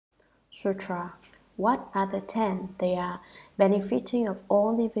Sutra. What are the 10? They are benefiting of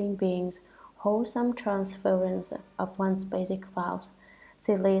all living beings, wholesome transference of one's basic vows,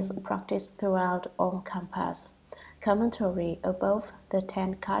 silis practiced throughout all compass. Commentary. Above, the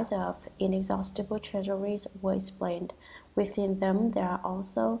 10 kinds of inexhaustible treasuries were explained. Within them, there are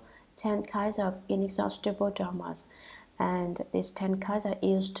also 10 kinds of inexhaustible dharmas, and these 10 kinds are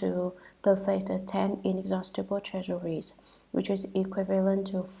used to perfect the 10 inexhaustible treasuries, which is equivalent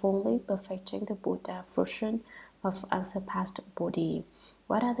to fully perfecting the Buddha fruition of unsurpassed Bodhi.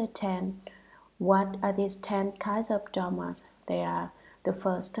 What are the 10? What are these 10 kinds of dharmas? They are: the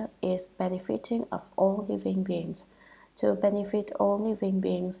first is benefiting of all living beings. To benefit all living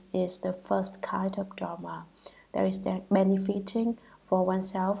beings is the first kind of dharma. There is that benefiting for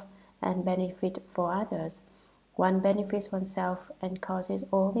oneself and benefit for others. One benefits oneself and causes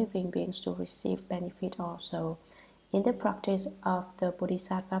all living beings to receive benefit also. In the practice of the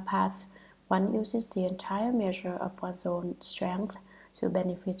Bodhisattva path, one uses the entire measure of one's own strength to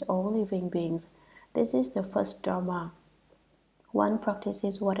benefit all living beings. This is the first dharma. One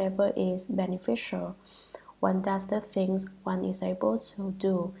practices whatever is beneficial. One does the things one is able to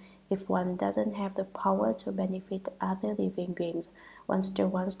do. If one doesn't have the power to benefit other living beings, one still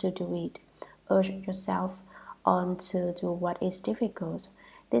wants to do it. Urge yourself on to do what is difficult.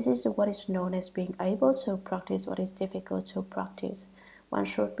 This is what is known as being able to practice what is difficult to practice. One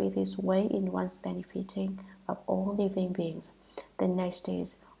should be this way in one's benefiting of all living beings. The next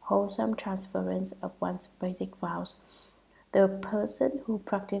is wholesome transference of one's basic vows. The person who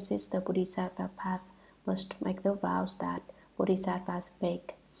practices the Bodhisattva path must make the vows that Bodhisattvas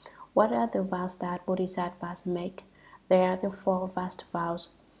make. What are the vows that Bodhisattvas make? They are the 4 vast vows.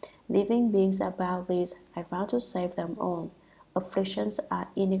 Living beings are boundless. I vow to save them all. Afflictions are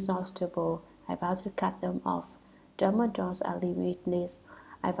inexhaustible. I vow to cut them off. Dharma doors are limitless.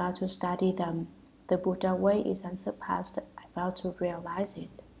 I vow to study them. The Buddha way is unsurpassed. I vow to realize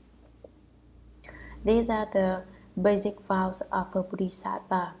it. These are the basic vows of a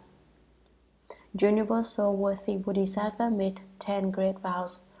Bodhisattva. Universal worthy Bodhisattva made 10 great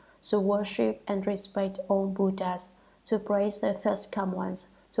vows: to worship and respect all Buddhas, to praise the first come ones,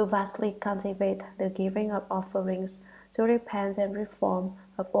 to vastly cultivate the giving of offerings, to repent and reform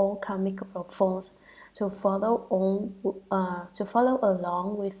of all karmic faults, to follow along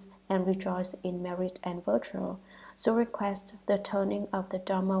with and rejoice in merit and virtue, to request the turning of the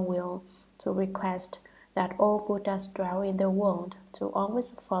Dharma wheel, to request that all Buddhas dwell in the world, to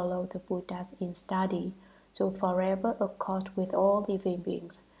always follow the Buddhas in study, to forever accord with all living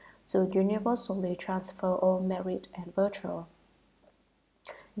beings, to universally transfer all merit and virtue.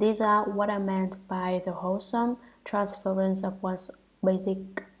 These are what are meant by the wholesome transference of one's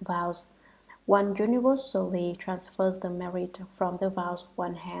basic vows. One universally transfers the merit from the vows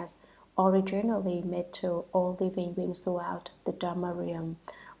one has originally made to all living beings throughout the Dharma realm.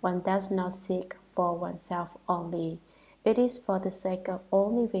 One does not seek for oneself only. It is for the sake of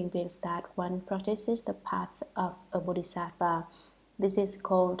all living beings that one practices the path of a Bodhisattva. This is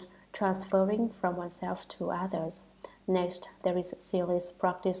called transferring from oneself to others. Next, there is silis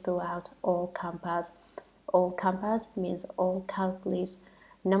practiced throughout all compass. All compass means all countless,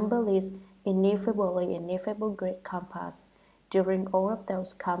 numberless, ineffable great compass. During all of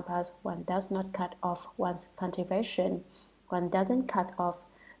those compass, one does not cut off one's cultivation. One doesn't cut off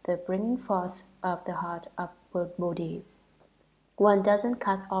the bringing forth of the heart of Bodhi. One doesn't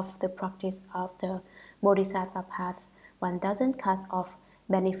cut off the practice of the Bodhisattva path. One doesn't cut off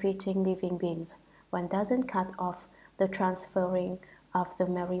benefiting living beings. One doesn't cut off the transferring of the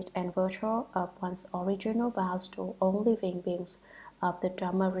merit and virtue of one's original vows to all living beings of the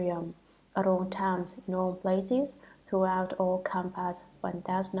Dharma realm. At all times, in all places, throughout all compass, one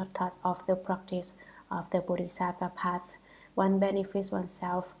does not cut off the practice of the Bodhisattva path. One benefits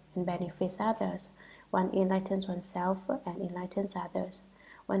oneself and benefits others. One enlightens oneself and enlightens others.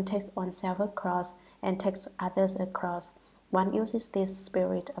 One takes oneself across and takes others across. One uses this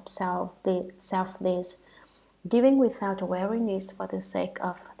spirit of selfless, giving without weariness for the sake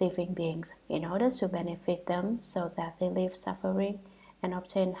of living beings, in order to benefit them so that they leave suffering and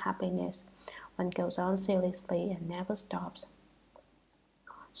obtain happiness. One goes on ceaselessly and never stops.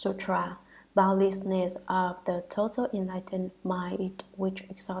 Sutra. Boundlessness of the total enlightened mind which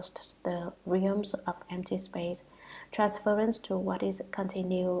exhausts the realms of empty space. Transference to what is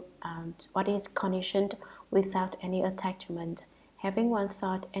continued and what is conditioned without any attachment. Having one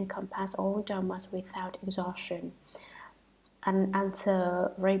thought encompass all dharmas without exhaustion.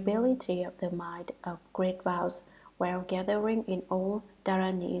 Unanswerability of the mind of great vows, while gathering in all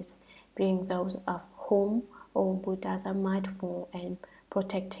dharanis, being those of whom all Buddhas are mindful and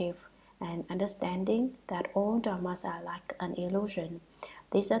protective, and understanding that all dharmas are like an illusion.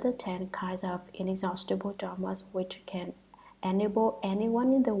 These are the 10 kinds of inexhaustible dharmas which can enable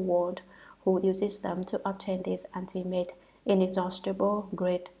anyone in the world who uses them to obtain these ultimate, inexhaustible,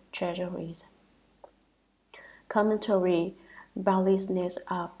 great treasuries. Commentary: boundlessness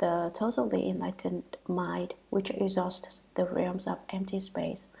of the totally enlightened mind, which exhausts the realms of empty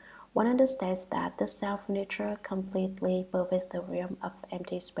space. One understands that the self-nature completely pervades the realm of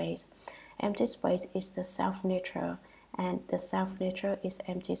empty space. Empty space is the self-nature, and the self-nature is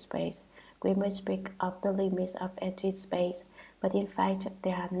empty space. We may speak of the limits of empty space, but in fact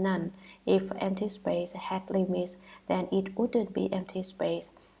there are none. If empty space had limits, then it wouldn't be empty space.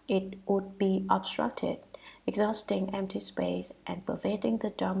 It would be obstructed. Exhausting empty space and pervading the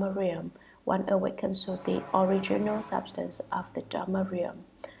Dharma realm, one awakens to the original substance of the Dharma realm.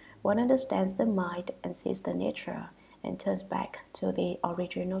 One understands the mind and sees the nature, and turns back to the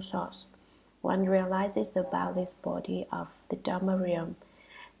original source. One realizes the boundless body of the Dharma realm.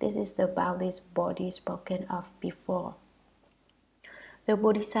 This is the boundless body spoken of before. The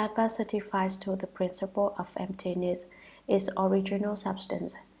Bodhisattva certifies to the principle of emptiness its original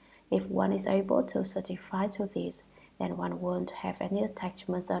substance. If one is able to certify to this, then one won't have any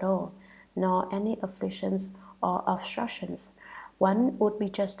attachments at all, nor any afflictions or obstructions. One would be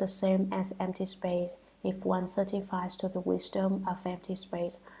just the same as empty space if one certifies to the wisdom of empty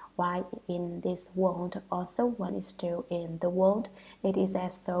space. While in this world, although one is still in the world, it is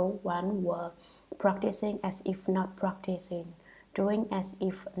as though one were practicing as if not practicing, doing as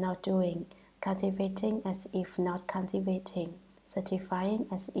if not doing, cultivating as if not cultivating, certifying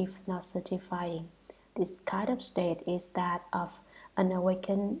as if not certifying. This kind of state is that of an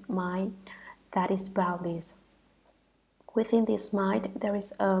awakened mind that is boundless. Within this mind, there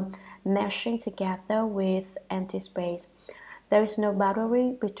is a meshing together with empty space. There is no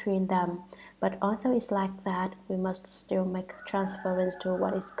boundary between them, but although it's like that, we must still make transference to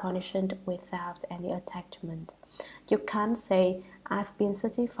what is conditioned without any attachment. You can't say, I've been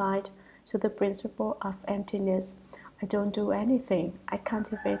certified to the principle of emptiness. I don't do anything. I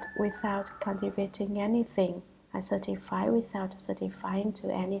cultivate without cultivating anything. I certify without certifying to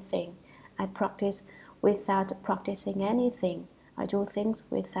anything. I practice without practicing anything. I do things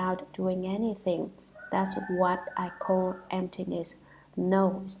without doing anything. That's what I call emptiness.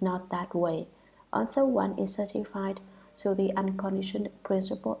 No, it's not that way. Although one is certified to the unconditioned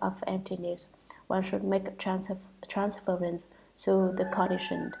principle of emptiness, one should make transference to the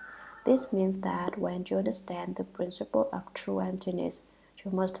conditioned. This means that when you understand the principle of true emptiness,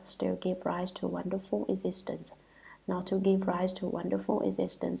 you must still give rise to wonderful existence. Not to give rise to wonderful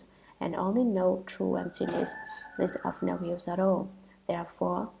existence and only know true emptiness is of no use at all.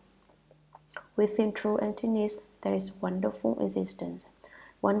 Therefore, within true emptiness, there is wonderful existence.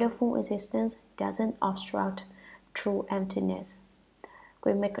 Wonderful existence doesn't obstruct true emptiness.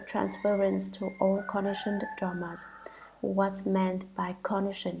 We make a transference to all conditioned dharmas. What's meant by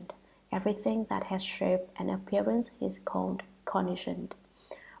conditioned? Everything that has shape and appearance is called conditioned.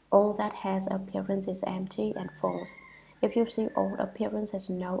 All that has appearance is empty and false. If you see all appearance as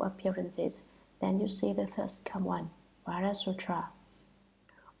no appearances, then you see the third one, Dharma Sutra.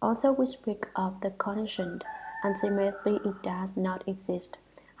 Although we speak of the conditioned, ultimately it does not exist.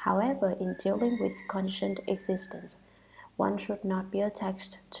 However, in dealing with conditioned existence, one should not be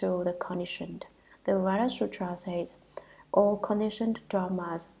attached to the conditioned. The Dharma Sutra says, all conditioned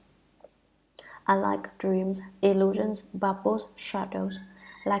dharmas are like dreams, illusions, bubbles, shadows,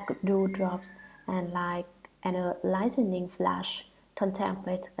 like dewdrops, and like a lightning flash.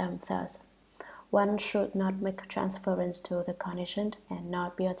 Contemplate them thus. One should not make transference to the conditioned and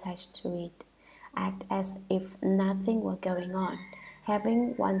not be attached to it. Act as if nothing were going on.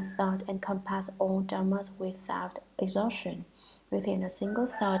 Having one thought encompass all dharmas without exhaustion. Within a single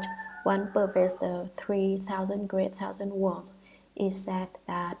thought, one pervades the 3,000 great thousand worlds. It is said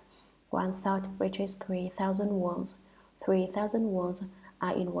that one thought reaches 3,000 worlds. 3,000 worlds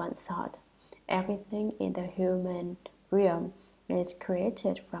are in one thought. Everything in the human realm is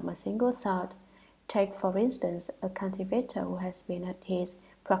created from a single thought. Take, for instance, a cultivator who has been at his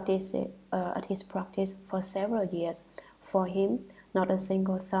practice for several years. For him, not a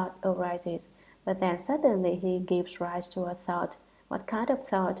single thought arises, but then suddenly he gives rise to a thought. What kind of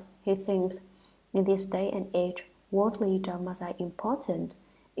thought? He thinks, in this day and age, worldly dharmas are important.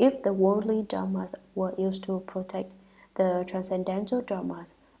 If the worldly dharmas were used to protect the transcendental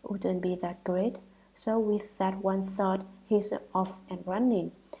dharmas, wouldn't be that great. So with that one thought, he's off and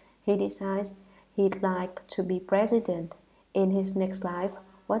running. He decides he'd like to be president. In his next life,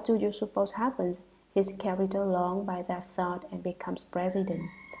 what do you suppose happens? He's carried along by that thought and becomes president.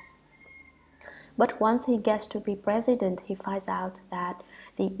 But once he gets to be president, he finds out that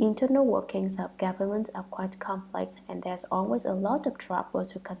the internal workings of government are quite complex and there's always a lot of trouble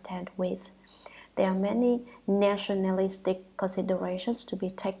to contend with. There are many nationalistic considerations to be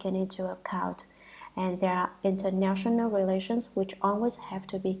taken into account, and there are international relations which always have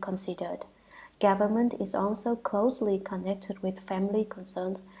to be considered. Government is also closely connected with family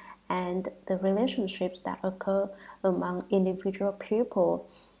concerns and the relationships that occur among individual people.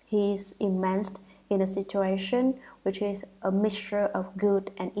 He is immersed in a situation which is a mixture of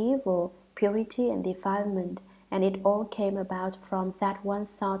good and evil, purity and defilement, and it all came about from that one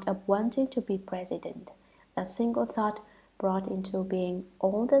thought of wanting to be president. That single thought brought into being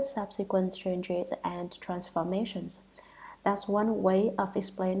all the subsequent changes and transformations. That's one way of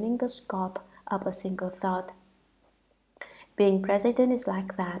explaining the scope of a single thought. Being president is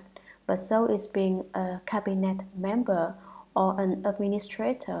like that, but so is being a cabinet member or an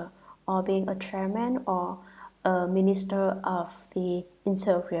administrator or being a chairman or a minister of the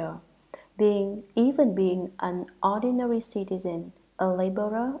interior. Even being an ordinary citizen, a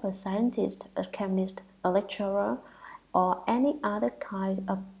laborer, a scientist, a chemist, a lecturer, or any other kind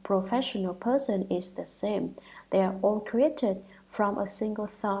of professional person is the same. They are all created from a single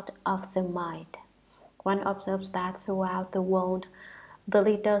thought of the mind. One observes that throughout the world, the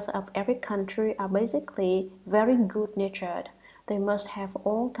leaders of every country are basically very good-natured. They must have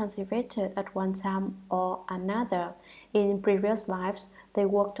all cultivated at one time or another. In previous lives, they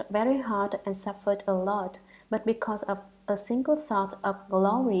worked very hard and suffered a lot, but because of a single thought of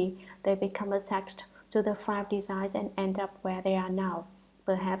glory, they become attached to the 5 desires and end up where they are now.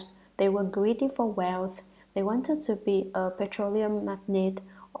 Perhaps they were greedy for wealth. They wanted to be a petroleum magnate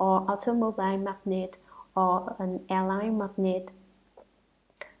or automobile magnate or an airline magnate.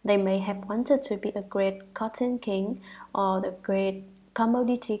 They may have wanted to be a great cotton king or the great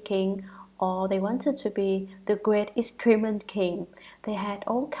commodity king, or they wanted to be the great excrement king. They had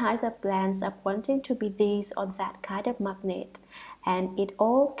all kinds of plans of wanting to be this or that kind of magnate, and it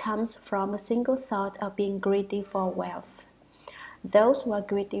all comes from a single thought of being greedy for wealth. Those who are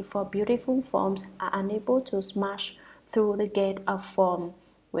greedy for beautiful forms are unable to smash through the gate of form.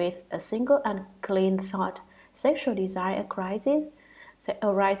 With a single unclean thought, sexual desire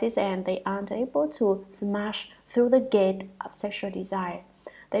arises and they aren't able to smash through the gate of sexual desire.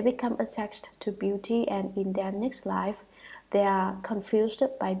 They become attached to beauty, and in their next life, they are confused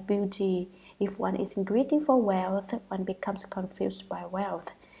by beauty. If one is greedy for wealth, one becomes confused by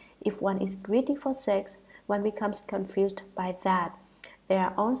wealth. If one is greedy for sex, one becomes confused by that. There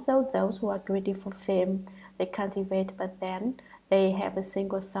are also those who are greedy for fame. They cultivate, but then they have a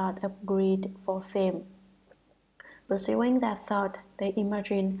single thought of greed for fame. Pursuing that thought, they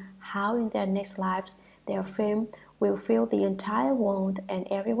imagine how in their next lives their fame will fill the entire world and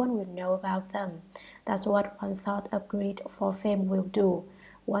everyone will know about them. That's what one thought of greed for fame will do.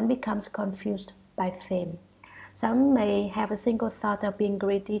 One becomes confused by fame. Some may have a single thought of being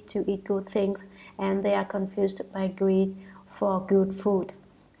greedy to eat good things, and they are confused by greed for good food.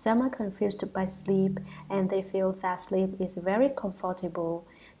 Some are confused by sleep, and they feel that sleep is very comfortable.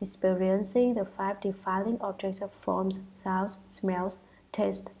 Experiencing the 5 defiling objects of forms, sounds, smells,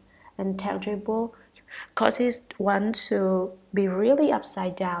 tastes, and tangible causes one to be really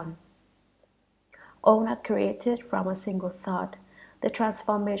upside down. All are created from a single thought. The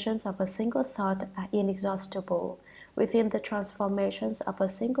transformations of a single thought are inexhaustible. Within the transformations of a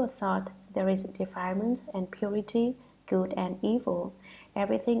single thought, there is defilement and purity, good and evil.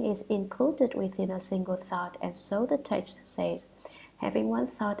 Everything is included within a single thought, and so the text says, having one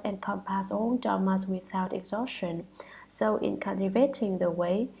thought encompass all dharmas without exhaustion. So in cultivating the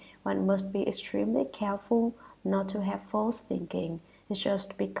way, one must be extremely careful not to have false thinking. It's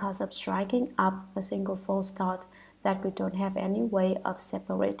just because of striking up a single false thought that we don't have any way of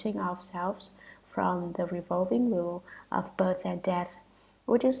separating ourselves from the revolving wheel of birth and death.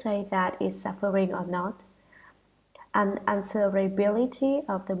 Would you say that is suffering or not? An unanswerability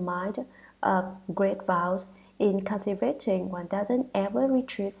of the mind of great vows. In cultivating, one doesn't ever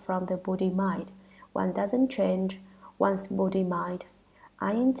retreat from the Bodhi mind. One doesn't change one's Bodhi mind.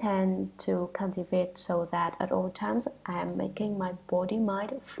 I intend to cultivate so that at all times I am making my Bodhi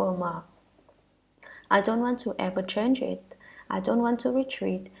mind firmer. I don't want to ever change it. I don't want to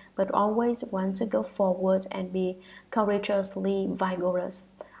retreat, but always want to go forward and be courageously vigorous.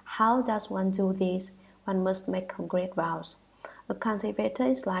 How does one do this? One must make great vows. A cultivator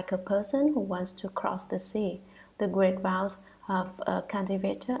is like a person who wants to cross the sea. The great vows of a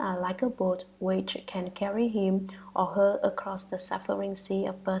cultivator are like a boat which can carry him or her across the suffering sea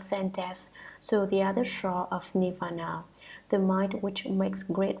of birth and death to the other shore of Nirvana. The mind which makes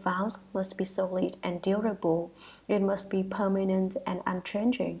great vows must be solid and durable. It must be permanent and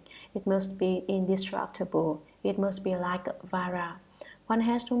unchanging. It must be indestructible. It must be like Vara. One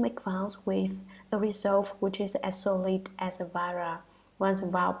has to make vows with a resolve which is as solid as a Vara. One's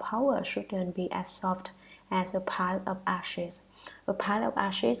vow power shouldn't be as soft as a pile of ashes. A pile of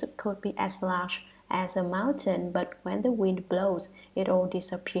ashes could be as large as a mountain, but when the wind blows, it all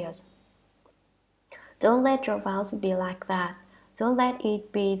disappears. Don't let your vows be like that. Don't let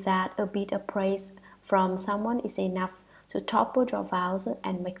it be that a bit of praise from someone is enough to topple your vows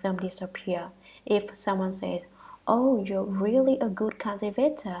and make them disappear. If someone says, "Oh, you're really a good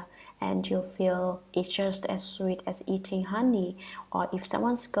cultivator," and you feel it's just as sweet as eating honey, or if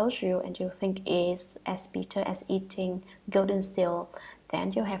someone scolds you and you think it's as bitter as eating golden steel,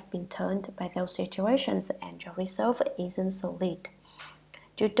 then you have been turned by those situations and your resolve isn't solid.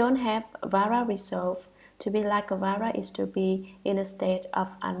 You don't have Vara resolve. To be like a Vara is to be in a state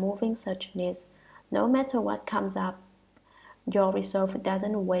of unmoving suchness. No matter what comes up, your resolve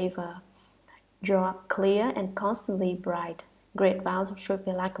doesn't waver. You're clear and constantly bright. Great vows should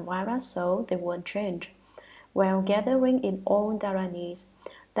be like Vara, so they won't change. While gathering in all Dharanis,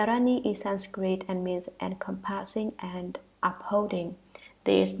 Dharani is Sanskrit and means encompassing and upholding.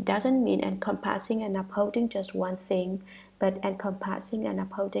 This doesn't mean encompassing and upholding just one thing, but encompassing and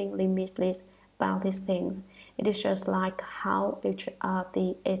upholding limitless, boundless things. It is just like how each of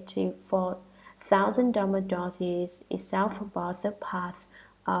the 84,000 Dharma doors is itself both the path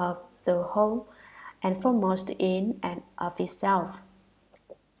of the whole and foremost in and of itself.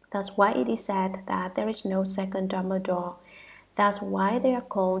 That's why it is said that there is no second Dharma door. That's why they are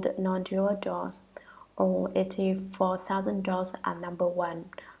called non-dual doors. All 84,000 doors are number one.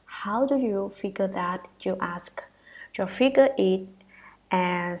 How do you figure that, you ask? You figure it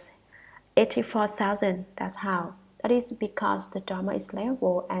as 84,000. That's how. That is because the Dharma is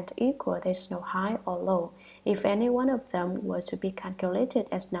level and equal. There is no high or low. If any one of them were to be calculated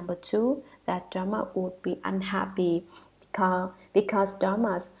as number two, that Dharma would be unhappy because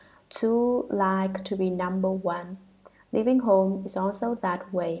Dharmas too like to be number one. Living home is also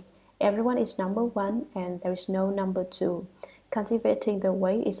that way. Everyone is number one and there is no number two. Cultivating the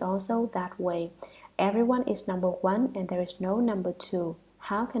way is also that way. Everyone is number one and there is no number two.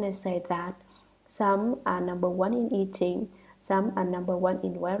 How can I say that? Some are number one in eating, some are number one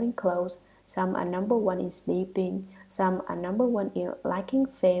in wearing clothes, some are number one in sleeping, some are number one in liking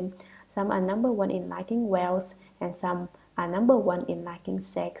fame, some are number one in liking wealth, and some are number one in liking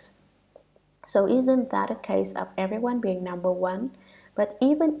sex. So isn't that a case of everyone being number one? But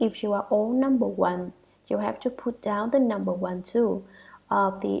even if you are all number one, you have to put down the number one too.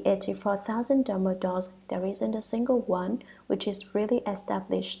 Of the 84,000 Dharma doors, there isn't a single one which is really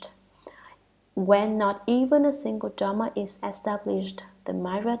established. When not even a single Dharma is established, the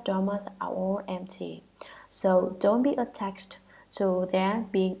myriad Dharmas are all empty. So don't be attached to there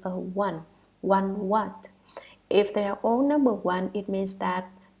being a one. One what? If they are all number one, it means that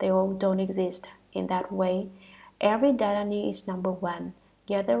they all don't exist. In that way, every dharani is number one.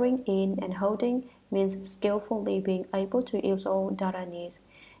 Gathering in and holding means skillfully being able to use all dharanis.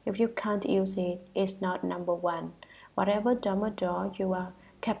 If you can't use it, it's not number one. Whatever Dharma door you are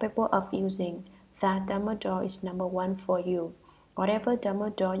capable of using, that Dharma door is number one for you. Whatever Dharma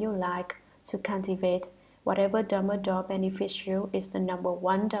door you like to cultivate, whatever Dharma door benefits you is the number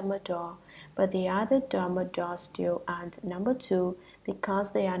one Dharma door. But the other Dharma doors still aren't number two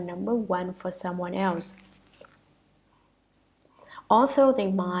because they are number one for someone else. Although they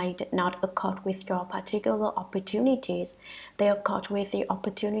might not accord with your particular opportunities, they accord with the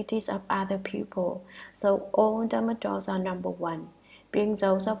opportunities of other people. So all Dharma doors are number one, being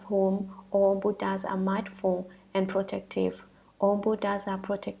those of whom all Buddhas are mindful and protective. All Buddhas are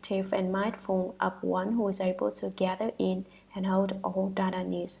protective and mindful of one who is able to gather in and hold all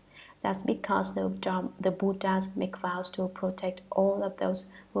dharanis. That's because the Buddhas make vows to protect all of those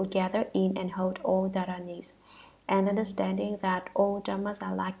who gather in and hold all dharanis. And understanding that all dharmas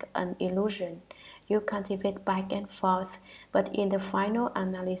are like an illusion, you cultivate back and forth, but in the final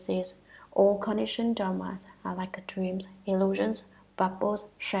analysis, all conditioned dharmas are like dreams, illusions, bubbles,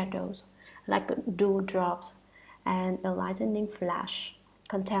 shadows, like dewdrops and a lightning flash.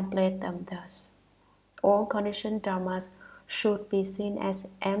 Contemplate them thus. All conditioned dharmas should be seen as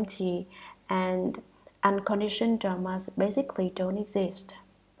empty, and unconditioned dharmas basically don't exist.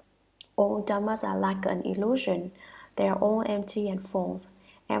 All dharmas are like an illusion. They are all empty and false.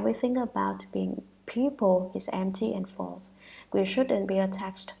 Everything about being people is empty and false. We shouldn't be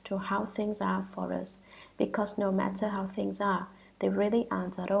attached to how things are for us, because no matter how things are, they really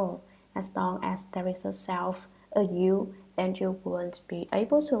aren't at all, as long as there is a self, a you, then you won't be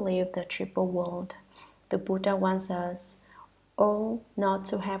able to live the triple world. The Buddha wants us all not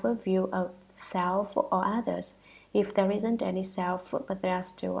to have a view of self or others. If there isn't any self, but there are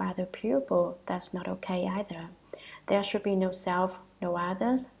still other people, that's not okay either. There should be no self, no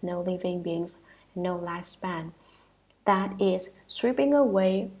others, no living beings, no lifespan. That is, sweeping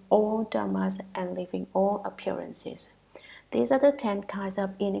away all dharmas and leaving all appearances. These are the 10 kinds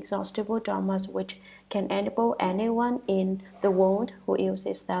of inexhaustible dharmas which can enable anyone in the world who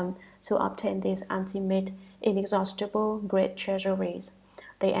uses them to obtain these ultimate, inexhaustible great treasuries.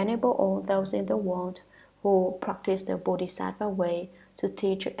 They enable all those in the world who practice the Bodhisattva way to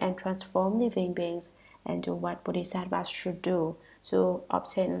teach and transform living beings and do what Bodhisattvas should do to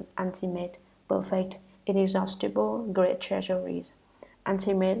obtain ultimate, perfect, inexhaustible great treasuries.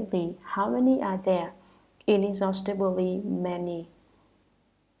 Ultimately, how many are there? Inexhaustibly many.